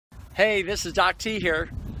Hey, this is Doc T here,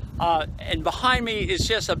 and behind me is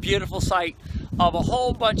just a beautiful sight of a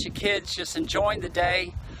whole bunch of kids just enjoying the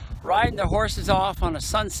day, riding their horses off on a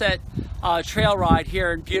sunset trail ride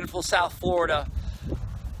here in beautiful South Florida,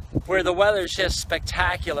 where the weather is just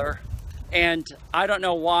spectacular. And I don't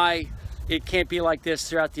know why it can't be like this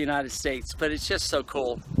throughout the United States, but it's just so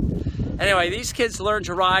cool. Anyway, these kids learn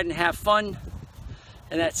to ride and have fun,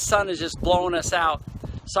 and that sun is just blowing us out.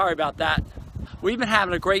 Sorry about that. We've been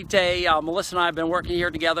having a great day. Melissa and I have been working here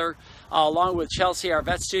together, along with Chelsea, our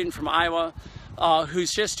vet student from Iowa,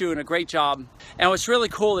 who's just doing a great job. And what's really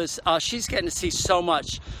cool is she's getting to see so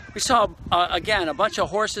much. We saw, again, a bunch of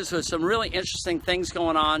horses with some really interesting things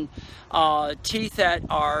going on. Teeth that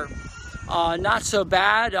are not so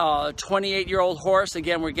bad. 28-year-old horse.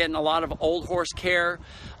 Again, we're getting a lot of old horse care.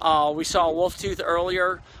 We saw a wolf tooth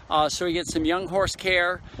earlier, so we get some young horse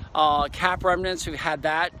care. Cap remnants, we've had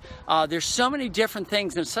that. There's so many different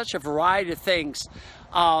things and such a variety of things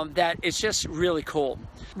that it's just really cool.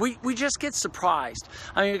 We just get surprised.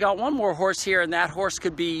 I mean, we got one more horse here, and that horse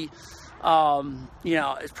could be, you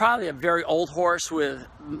know, it's probably a very old horse with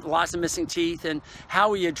lots of missing teeth, and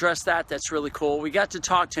how we address that, that's really cool. We got to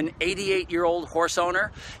talk to an 88-year-old horse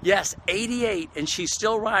owner. Yes, 88, and she's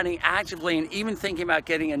still riding actively and even thinking about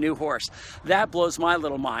getting a new horse. That blows my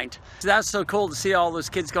little mind. So that's so cool to see all those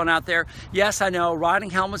kids going out there. Yes, I know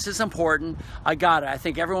riding helmets is important. I got it. I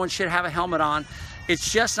think everyone should have a helmet on.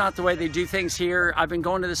 It's just not the way they do things here. I've been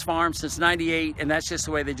going to this farm since '98, and that's just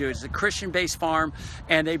the way they do it. It's a Christian-based farm,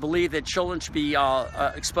 and they believe that children should be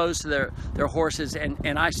exposed to their horses,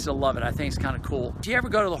 and I still love it. I think it's kind of cool. If you ever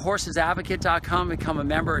go to thehorsesadvocate.com, become a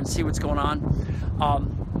member, and see what's going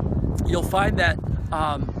on, you'll find that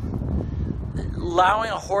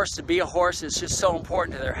allowing a horse to be a horse is just so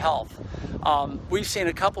important to their health. We've seen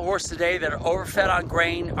a couple horses today that are overfed on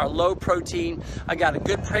grain, are low protein. I got a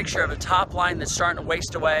good picture of a top line that's starting to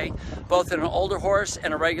waste away, both in an older horse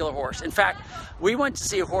and a regular horse. In fact, we went to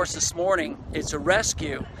see a horse this morning. It's a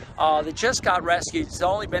rescue that just got rescued. It's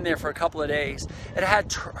only been there for a couple of days. It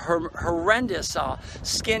had horrendous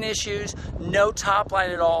skin issues, no top line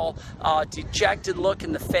at all, dejected look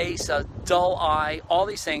in the face, a dull eye, all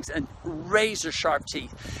these things, and razor sharp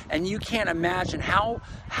teeth. And you can't imagine how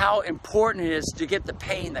important it is to get the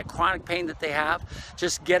pain, that chronic pain that they have,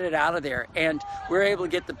 just get it out of there. And we're able to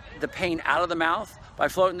get the pain out of the mouth by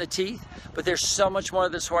floating the teeth, but there's so much more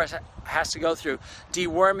this horse has to go through.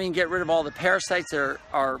 Deworming, get rid of all the parasites that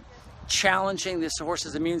are challenging this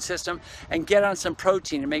horse's immune system, and get on some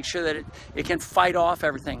protein and make sure that it can fight off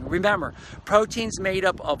everything. Remember, protein's made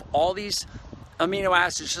up of all these amino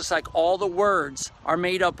acids, just like all the words are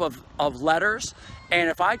made up of letters. And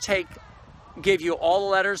if I give you all the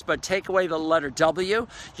letters but take away the letter W,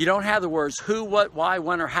 you don't have the words who, what, why,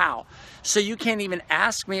 when, or how. So you can't even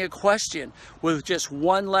ask me a question with just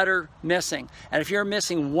one letter missing. And if you're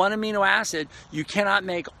missing one amino acid, you cannot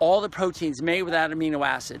make all the proteins made with that amino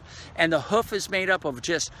acid. And the hoof is made up of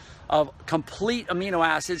complete amino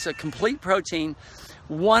acids, a complete protein.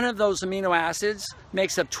 One of those amino acids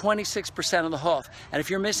makes up 26% of the hoof. And if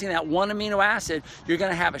you're missing that one amino acid, you're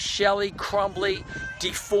going to have a shelly, crumbly,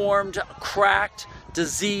 deformed, cracked,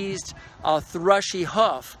 diseased, thrushy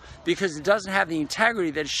hoof, because it doesn't have the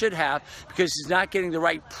integrity that it should have, because it's not getting the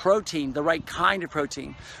right protein, the right kind of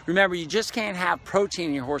protein. Remember, you just can't have protein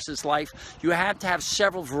in your horse's life. You have to have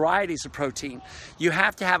several varieties of protein. You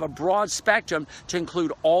have to have a broad spectrum to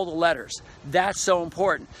include all the letters. That's so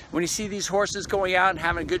important. When you see these horses going out and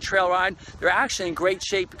having a good trail ride, they're actually in great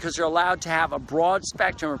shape because they're allowed to have a broad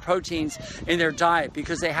spectrum of proteins in their diet,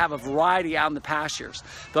 because they have a variety out in the pastures.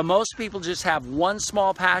 But most people just have one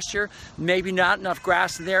small pasture, maybe not enough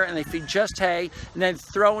grass in there, and they feed just hay, and then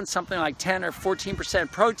throw in something like 10 or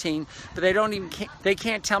 14% protein, but they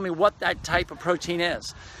can't tell me what that type of protein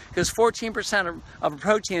is, because 14% of a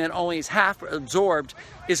protein that only is half absorbed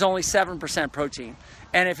is only 7% protein.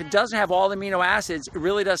 And if it doesn't have all the amino acids, it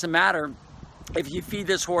really doesn't matter. If you feed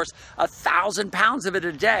this horse 1,000 pounds of it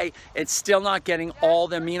a day, it's still not getting all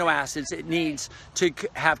the amino acids it needs to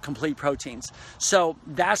have complete proteins. So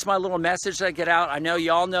that's my little message that I get out. I know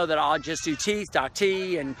you all know that I'll just do teeth, Doc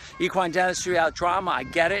T, and equine dentistry without drama. I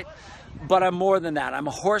get it. But I'm more than that. I'm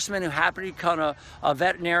a horseman who happens to become a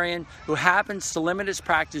veterinarian, who happens to limit his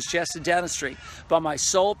practice just to dentistry. But my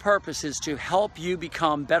sole purpose is to help you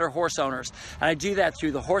become better horse owners. And I do that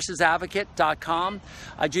through thehorsesadvocate.com.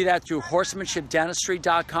 I do that through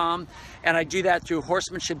horsemanshipdentistry.com. And I do that through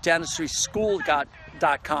horsemanshipdentistry school.com.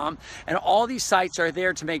 horsemanship.com, and all these sites are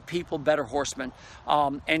there to make people better horsemen.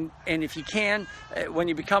 And if you can, when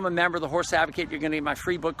you become a member of the Horse Advocate, you're going to get my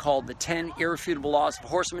free book called The 10 Irrefutable Laws of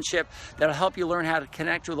Horsemanship. That'll help you learn how to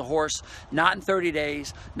connect with a horse, not in 30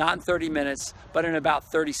 days, not in 30 minutes, but in about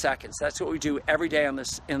 30 seconds. That's what we do every day on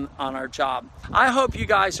our job. I hope you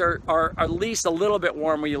guys are at least a little bit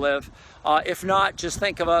warm where you live. If not, just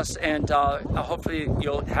think of us, and hopefully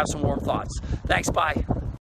you'll have some warm thoughts. Thanks, bye.